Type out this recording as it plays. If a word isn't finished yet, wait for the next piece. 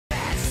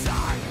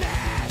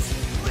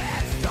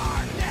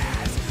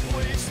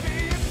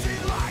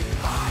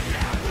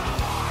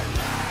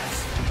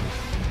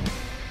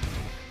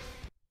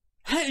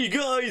Hey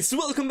guys,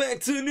 welcome back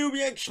to a new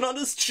reaction on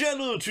this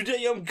channel.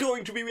 Today I'm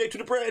going to be reacting to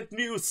the brand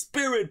new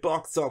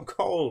Spiritbox song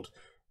called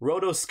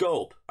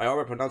Rotoscope. I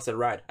already pronounced it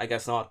right. I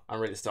guess not. I'm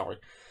really sorry.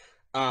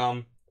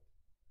 I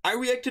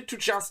reacted to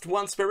just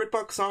one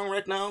Spiritbox song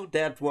right now.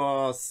 That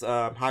was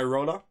High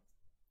Roller.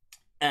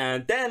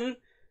 And then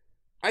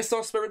I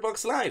saw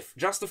Spiritbox live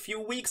just a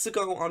few weeks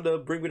ago on the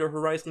Bring Me the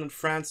Horizon in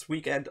France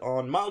weekend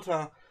on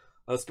Malta.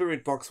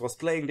 Spiritbox was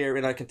playing there,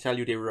 and I can tell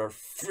you they were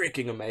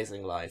freaking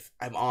amazing live.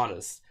 I'm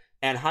honest.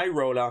 And High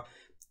Roller,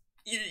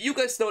 you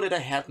guys know that I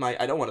had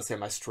I don't want to say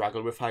my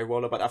struggle with High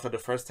Roller, but after the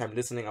first time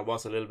listening, I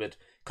was a little bit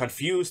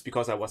confused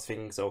because I was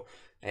thinking, so,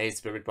 hey,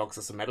 Spiritbox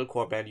is a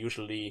metalcore band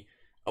usually,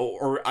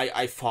 or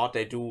I thought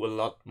they do a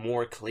lot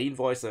more clean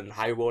voice, and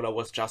High Roller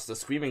was just a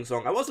screaming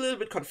song. I was a little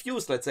bit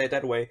confused, let's say it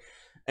that way,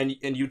 and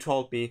you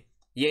told me,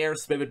 yeah,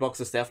 Spiritbox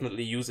is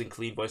definitely using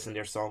clean voice in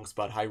their songs,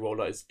 but High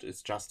Roller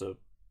is just a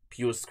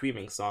pure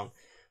screaming song.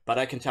 But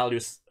I can tell you,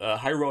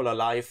 High Roller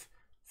live,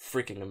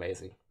 freaking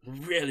amazing.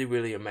 Really,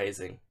 really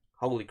amazing.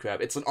 Holy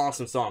crap, it's an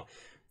awesome song.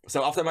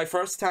 So after my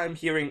first time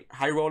hearing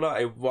High Roller,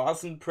 I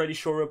wasn't pretty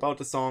sure about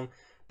the song,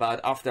 but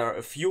after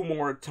a few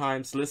more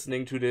times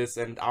listening to this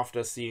and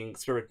after seeing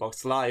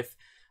Spiritbox live,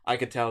 I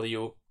can tell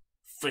you,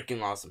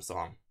 freaking awesome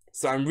song.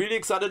 So I'm really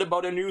excited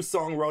about a new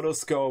song,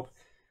 Rotoscope.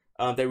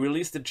 They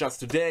released it just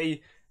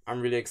today.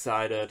 I'm really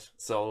excited,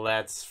 so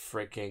let's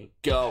freaking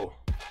go.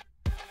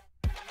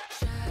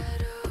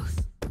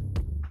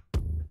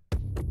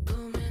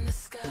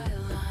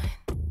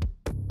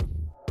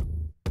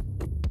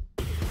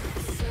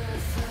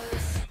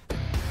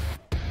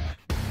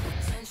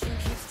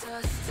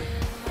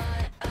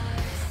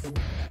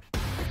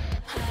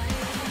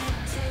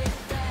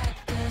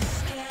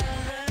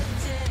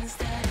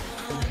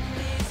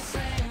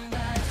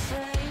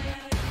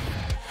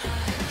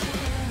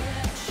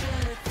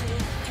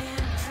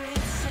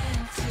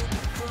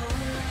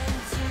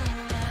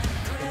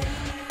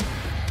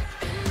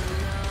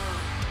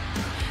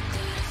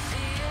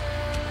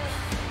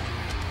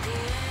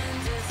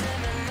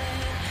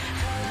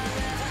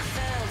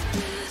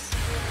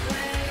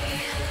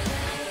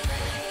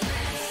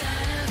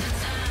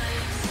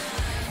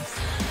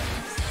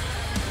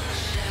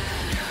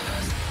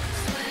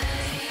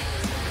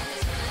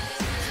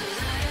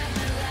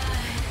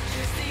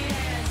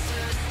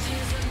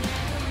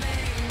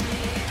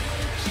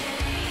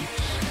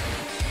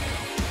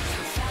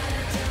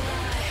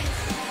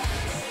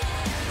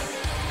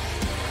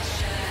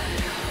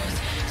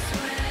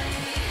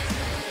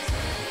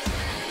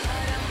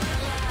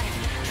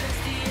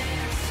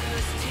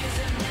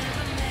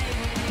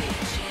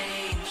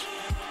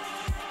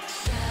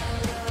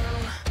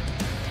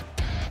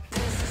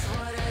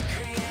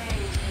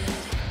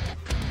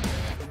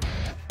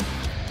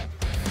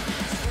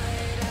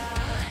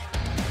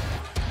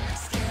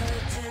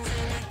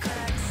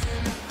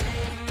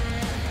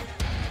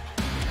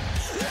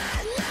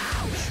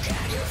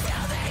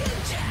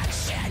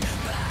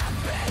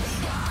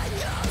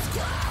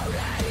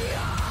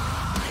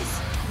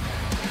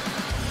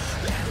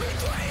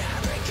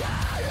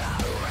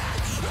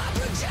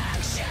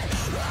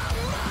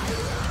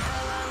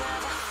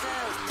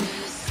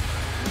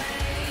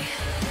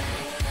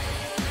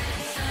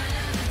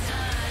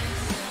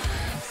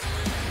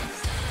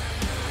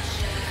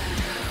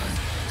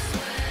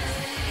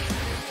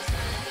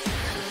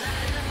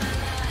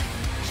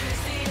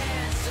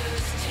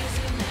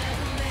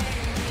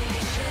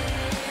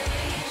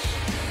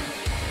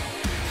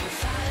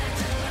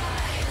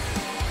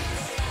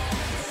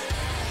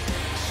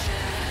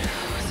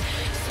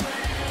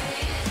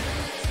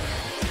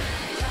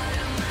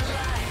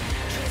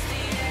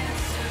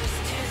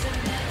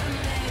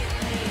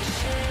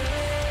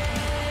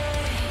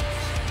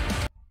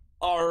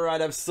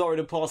 Alright, I'm sorry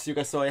to pause you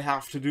guys, so I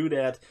have to do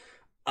that.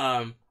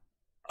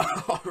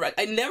 Alright,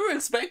 I never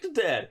expected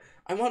that.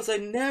 I want to say I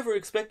never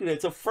expected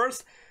it. So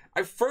first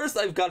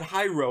I've got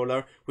High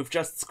Roller with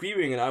just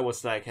screaming, and I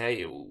was like,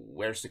 hey,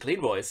 where's the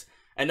clean voice?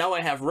 And now I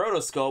have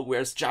Rotoscope,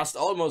 where it's just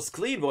almost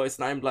clean voice,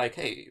 and I'm like,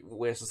 hey,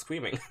 where's the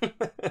screaming?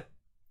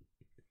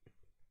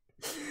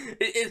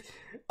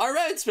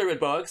 Alright,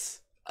 Spiritbox.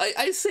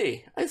 I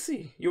see.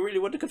 You really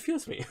want to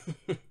confuse me.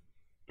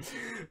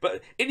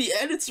 But in the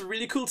end, it's a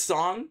really cool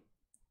song.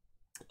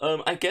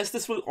 I guess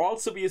this will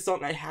also be a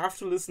song I have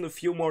to listen a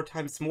few more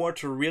times more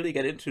to really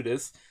get into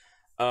this,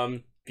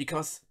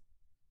 because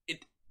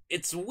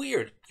it's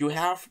weird. You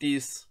have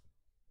these,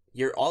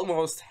 you're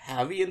almost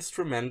heavy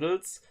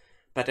instrumentals,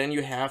 but then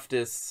you have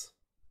this,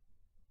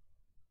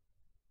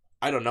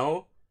 I don't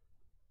know,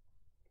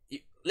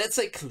 let's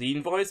say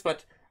clean voice,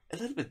 but a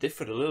little bit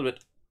different, a little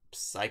bit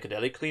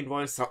psychedelic clean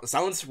voice.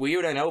 Sounds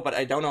weird, I know, but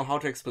I don't know how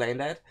to explain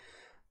that.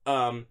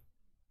 And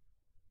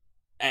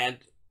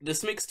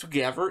this mixed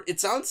together, it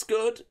sounds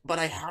good, but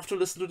I have to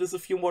listen to this a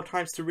few more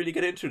times to really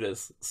get into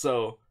this.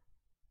 So,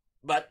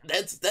 but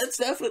that's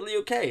definitely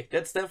okay.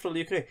 That's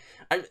definitely okay.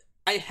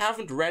 I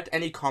haven't read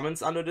any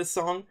comments under this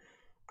song.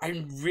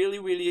 I'm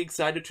really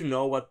excited to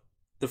know what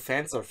the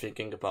fans are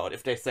thinking about.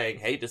 If they're saying,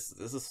 hey, this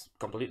is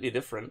completely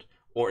different,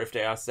 or if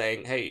they are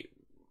saying, hey,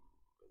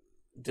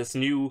 this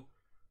new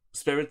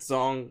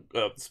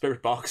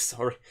Spiritbox,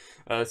 sorry,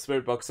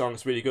 Spiritbox song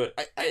is really good.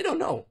 I don't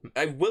know.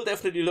 I will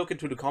definitely look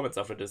into the comments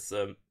after this,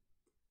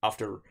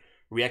 after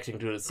reacting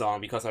to the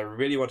song, because I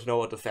really want to know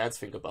what the fans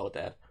think about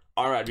that.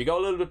 Alright, we go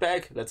a little bit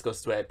back. Let's go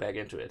straight back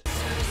into it.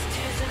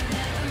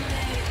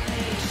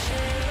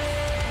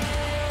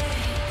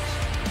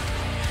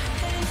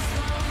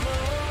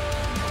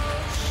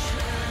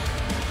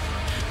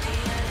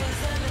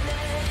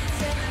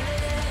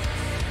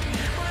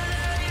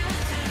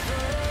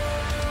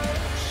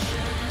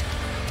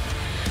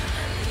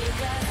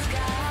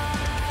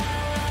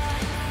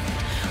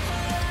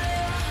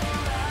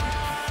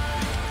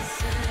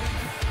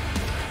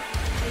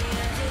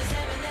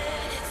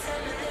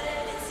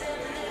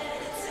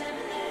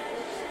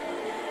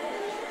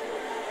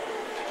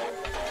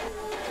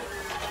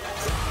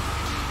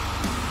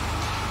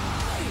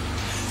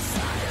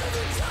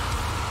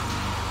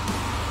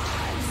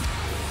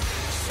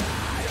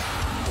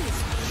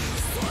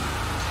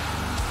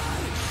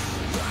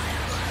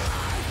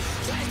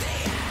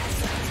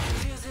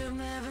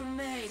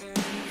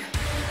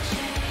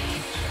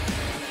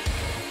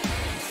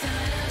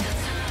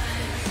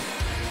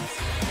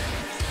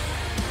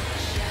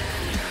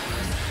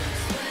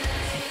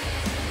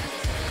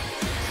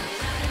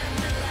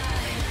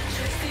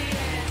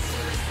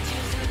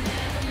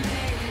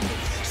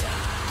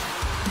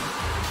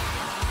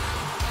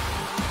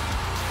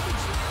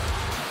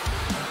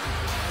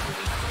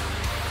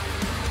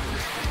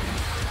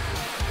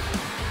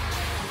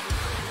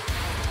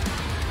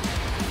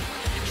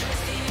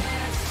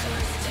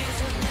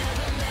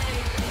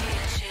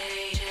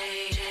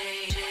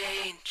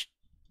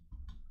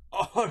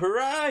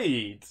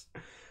 Alright!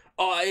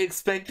 Oh, I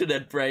expected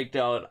that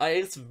breakdown. I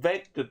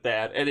expected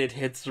that, and it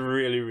hits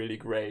really, really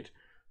great.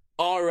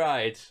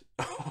 Alright.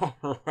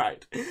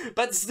 Alright.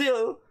 But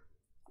still,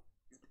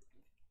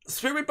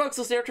 Spiritbox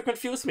is there to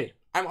confuse me.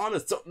 I'm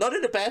honest. So, not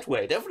in a bad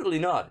way. Definitely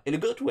not. In a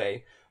good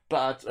way.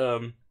 But,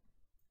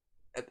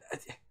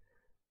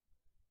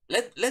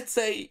 let's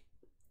say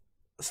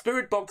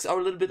Spiritbox are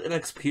a little bit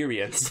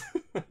inexperienced.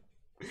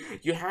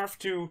 You have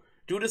to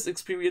do this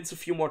experience a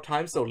few more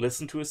times, or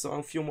listen to a song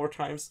a few more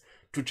times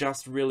to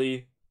just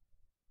really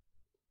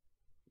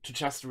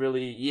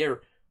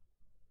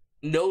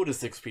know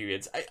this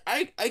experience.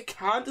 I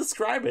can't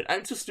describe it.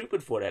 I'm too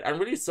stupid for that. I'm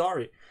really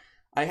sorry.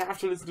 I have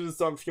to listen to the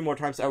song a few more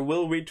times. I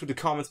will read to the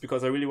comments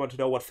because I really want to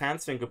know what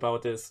fans think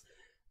about this.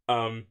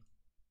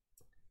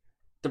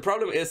 The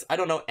problem is, I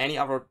don't know any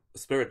other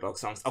Spiritbox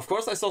songs. Of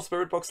course, I saw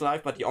Spiritbox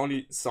live, but the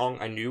only song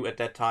I knew at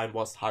that time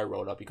was High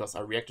Roller, because I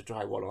reacted to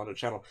High Roller on the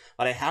channel.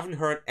 But I haven't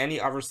heard any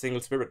other single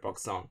Spiritbox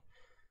song.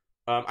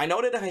 I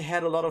know that I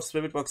had a lot of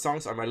Spiritbox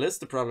songs on my list.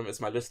 The problem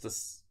is my list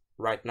is,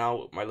 right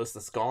now, my list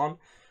is gone.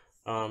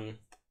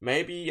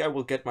 Maybe I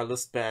will get my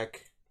list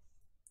back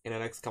in the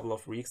next couple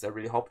of weeks. I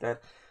really hope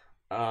that.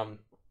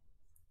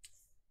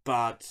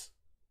 But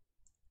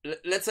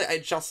let's say I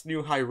just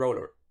knew High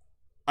Roller.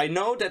 I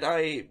know that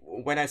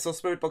when I saw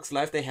Spiritbox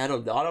live, they had a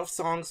lot of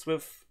songs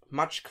with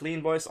much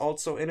clean voice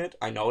also in it.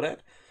 I know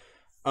that.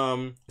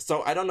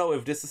 So I don't know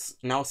if this is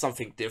now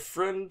something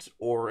different,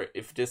 or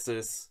if this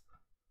is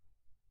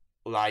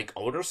like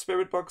older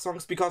Spiritbox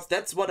songs, because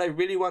that's what I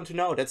really want to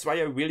know. That's why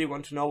I really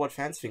want to know what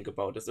fans think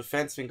about this. If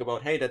fans think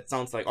about, hey, that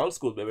sounds like old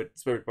school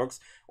Spiritbox,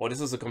 or this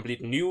is a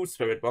complete new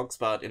Spiritbox,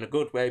 but in a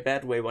good way,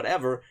 bad way,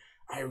 whatever,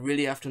 I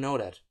really have to know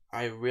that.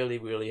 I really,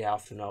 really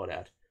have to know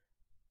that.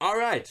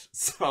 Alright,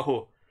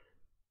 so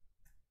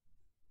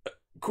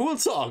cool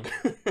song.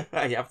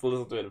 I have to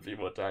listen to it a few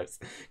more times.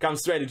 Come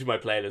straight into my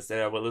playlist and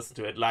I will listen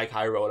to it like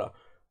High Roller.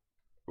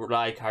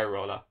 Like High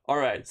Roller.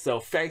 Alright, so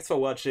thanks for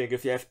watching.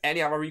 If you have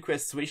any other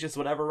requests, wishes,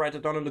 whatever, write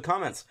it down in the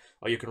comments.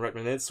 Or you can write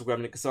me on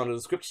Instagram, link is down in the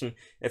description.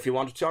 If you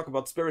want to talk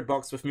about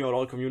Spiritbox with me or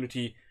all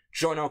community,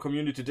 join our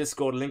community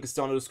Discord, link is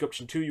down in the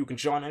description too. You can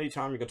join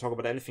anytime, you can talk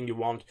about anything you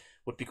want.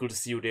 Would be cool to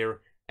see you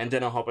there. And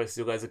then I hope I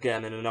see you guys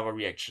again in another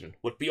reaction.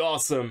 Would be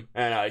awesome.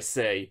 And I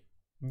say,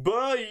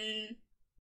 bye!